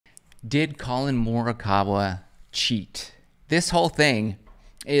Did Collin Morikawa cheat? This whole thing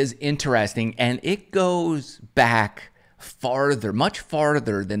is interesting, and it goes back farther, much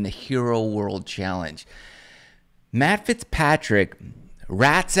farther than the Hero World Challenge. Matt Fitzpatrick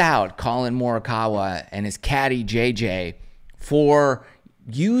rats out Collin Morikawa and his caddy JJ for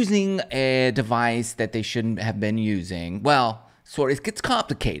using a device that they shouldn't have been using. Well, sort of, it gets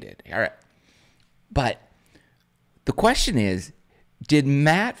complicated. All right. But the question is, did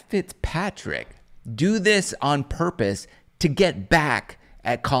Matt Fitzpatrick do this on purpose to get back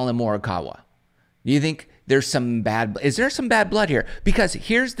at Collin Morikawa? Do you think there's some is there some bad blood here? Because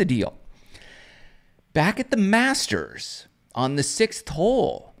here's the deal. Back at the Masters on the 6th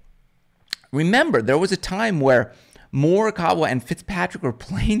hole, remember, there was a time where Morikawa and Fitzpatrick were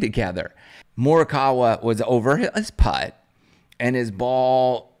playing together. Morikawa was over his putt, and his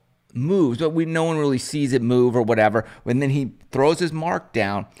ball moves, but no one really sees it move or whatever. And then he throws his mark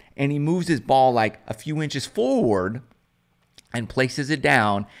down, and he moves his ball like a few inches forward and places it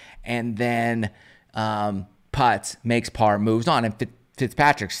down, and then putts, makes par, moves on. And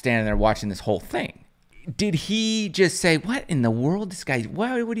Fitzpatrick's standing there watching this whole thing. Did he just say, what in the world, this guy,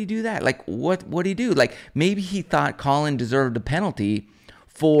 why would he do that? Like, what would he do? Like, maybe he thought Collin deserved a penalty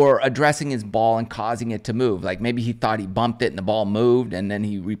for addressing his ball and causing it to move. Like, maybe he thought he bumped it and the ball moved and then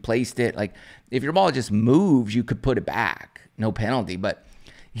he replaced it. Like, if your ball just moves, you could put it back. No penalty. But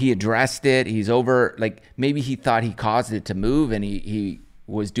he addressed it. He's over. Like, maybe he thought he caused it to move and he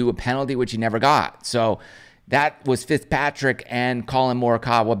was due a penalty, which he never got. So that was Fitzpatrick and Collin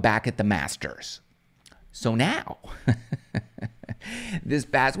Morikawa back at the Masters. So now, this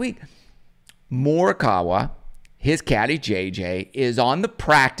past week, Morikawa, his caddy JJ, is on the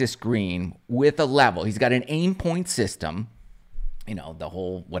practice green with a level. He's got an aim point system, you know, the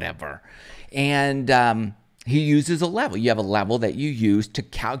whole whatever. And he uses a level. You have a level that you use to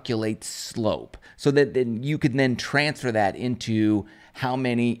calculate slope so that then you can then transfer that into how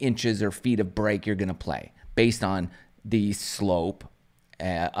many inches or feet of break you're going to play based on the slope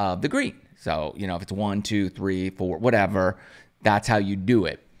of the green. So, you know, if it's 1, 2, 3, 4, whatever, that's how you do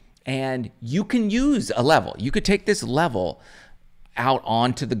it. And you can use a level. You could take this level out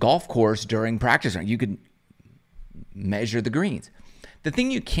onto the golf course during practice. You could measure the greens. The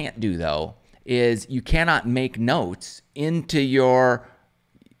thing you can't do, though, is you cannot make notes into your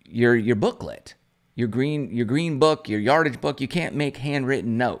booklet, your green book, your yardage book. You can't make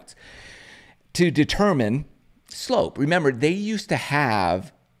handwritten notes to determine slope. Remember, they used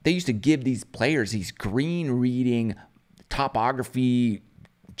to give these players these green reading topography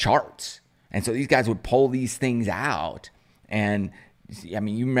charts. And so these guys would pull these things out. And I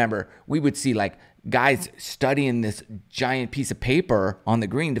mean, you remember, we would see like guys studying this giant piece of paper on the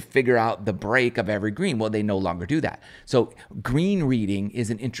green to figure out the break of every green. Well, they no longer do that. So green reading is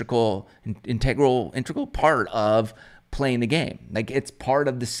an integral part of playing the game. Like, it's part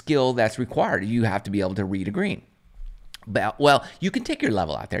of the skill that's required. You have to be able to read a green. But, well, you can take your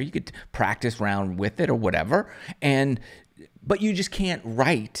level out there. You could practice around with it or whatever. But you just can't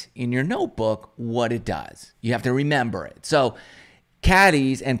write in your notebook what it does. You have to remember it. So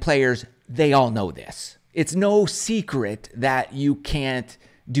caddies and players, they all know this. It's no secret that you can't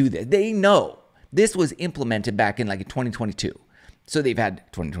do this. They know. This was implemented back in 2022. So they've had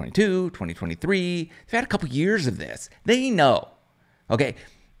 2022, 2023. They've had a couple years of this. They know. Okay.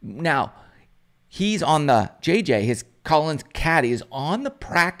 Now, he's on the JJ, Collin's caddy is on the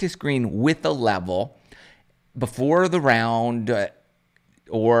practice green with a level before the round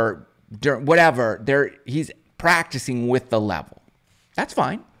or during whatever. He's practicing with the level. That's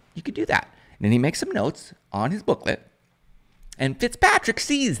fine. You could do that. And then he makes some notes on his booklet. And Fitzpatrick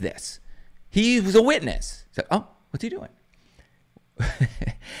sees this. He was a witness. So, oh, what's he doing?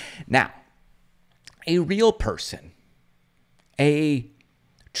 Now, a real person, a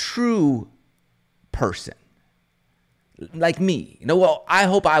true person like me, well, I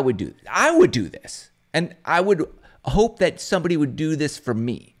hope I would do this. I would do this. And I would hope that somebody would do this for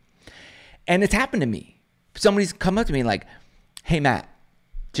me. And it's happened to me. Somebody's come up to me like, hey, Matt,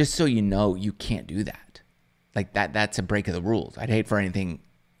 just so you know, you can't do that. Like that's a break of the rules. I'd hate for anything,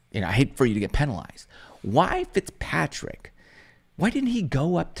 I hate for you to get penalized. Why Fitzpatrick? Why didn't he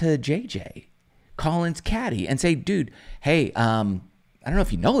go up to JJ, Collin's caddy, and say, dude, hey, I don't know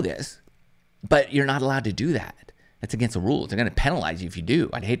if you know this, but you're not allowed to do that. That's against the rules. They're going to penalize you if you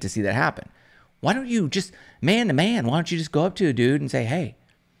do. I'd hate to see that happen. Why don't you just, man to man, why don't you just go up to a dude and say, hey,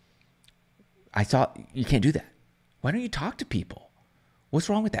 I saw you can't do that. Why don't you talk to people? What's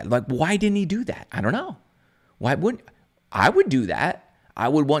wrong with that? Like, why didn't he do that? I don't know. Why wouldn't I would do that? I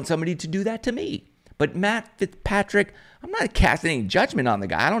would want somebody to do that to me. But Matt Fitzpatrick, I'm not casting any judgment on the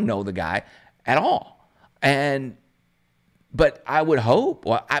guy. I don't know the guy at all. But I would hope,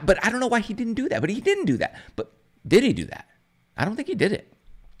 but I don't know why he didn't do that. But he didn't do that. But did he do that? I don't think he did it.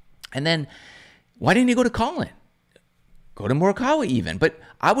 And then why didn't he go to Collin? Go to Morikawa even. But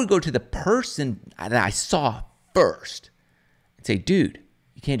I would go to the person that I saw first and say, dude,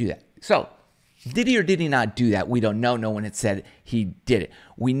 you can't do that. So did he or did he not do that? We don't know. No one had said he did it.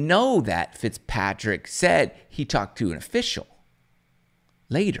 We know that Fitzpatrick said he talked to an official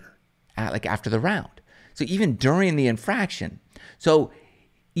later, like after the round. So even during the infraction. So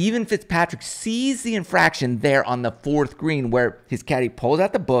even Fitzpatrick sees the infraction there on the fourth green where his caddy pulls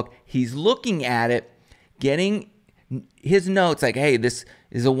out the book. He's looking at it, getting his notes like, hey, this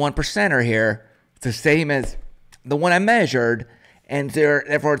is a 1%er here. It's the same as the one I measured, and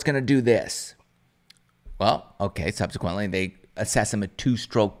therefore it's going to do this. Well, okay, subsequently they assess him a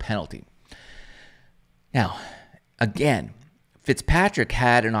 2-stroke penalty. Now, again, Fitzpatrick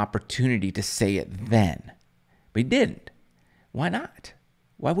had an opportunity to say it then, but he didn't. Why not?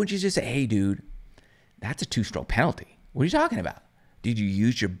 Why wouldn't you just say, hey, dude, that's a 2-stroke penalty? What are you talking about? Did you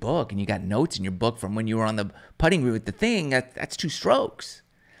use your book and you got notes in your book from when you were on the putting green with the thing? That's 2 strokes.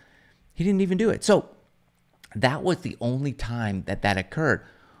 He didn't even do it. So that was the only time that occurred.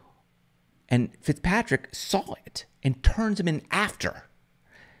 And Fitzpatrick saw it and turns him in after.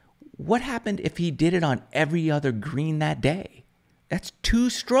 What happened if he did it on every other green that day? That's 2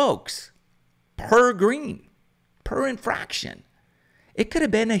 strokes per green, per infraction. It could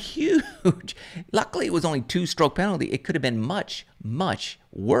have been a huge, luckily it was only 2-stroke penalty. It could have been much, much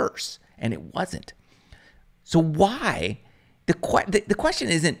worse, and it wasn't. So why? The question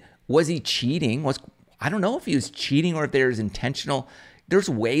isn't, was he cheating? I don't know if he was cheating or if there's intentional. There's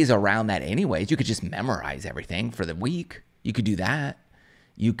ways around that anyways. You could just memorize everything for the week. You could do that.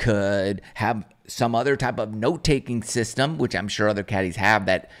 You could have some other type of note-taking system, which I'm sure other caddies have,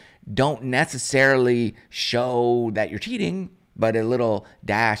 that don't necessarily show that you're cheating, but a little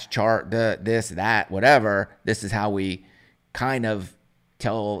dash chart, this, that, whatever. This is how we kind of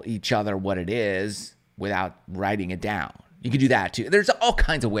tell each other what it is without writing it down. You could do that too. There's all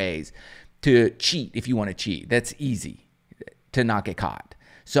kinds of ways to cheat if you want to cheat. That's easy to not get caught.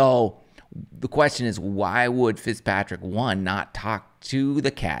 So the question is, why would Fitzpatrick, one, not talk to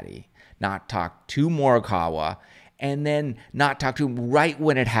the caddy, not talk to Morikawa, and then not talk to him right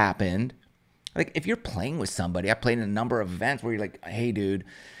when it happened? Like, if you're playing with somebody, I played in a number of events where you're like, hey, dude,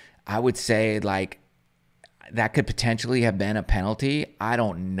 I would say, like, that could potentially have been a penalty. I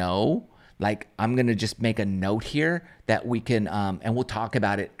don't know. Like, I'm going to just make a note here that we can, and we'll talk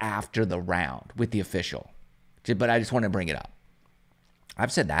about it after the round with the official. But I just want to bring it up.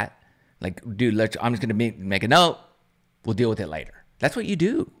 I've said that. Like, dude, I'm just going to make a note. We'll deal with it later. That's what you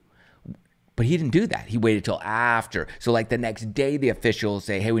do. But he didn't do that. He waited till after. So, like, the next day, the officials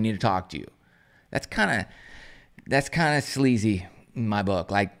say, hey, we need to talk to you. That's kind of sleazy in my book.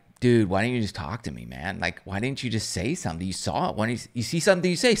 Like, dude, why didn't you just talk to me, man? Like, why didn't you just say something? You saw it. When you see something,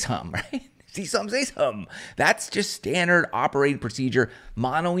 you say something, right? See something, say something. That's just standard operating procedure,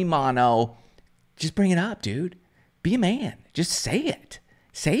 mano y mano. Just bring it up, dude. Be a man. Just say it.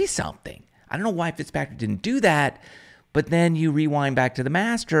 Say something. I don't know why Fitzpatrick didn't do that, but then you rewind back to the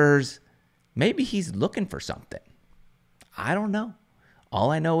Masters. Maybe he's looking for something. I don't know.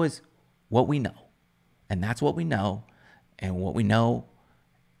 All I know is what we know. And that's what we know. And what we know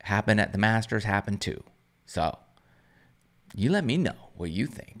happened at the Masters happened too. So you let me know what you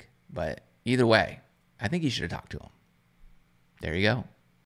think. But either way, I think you should have talked to him. There you go.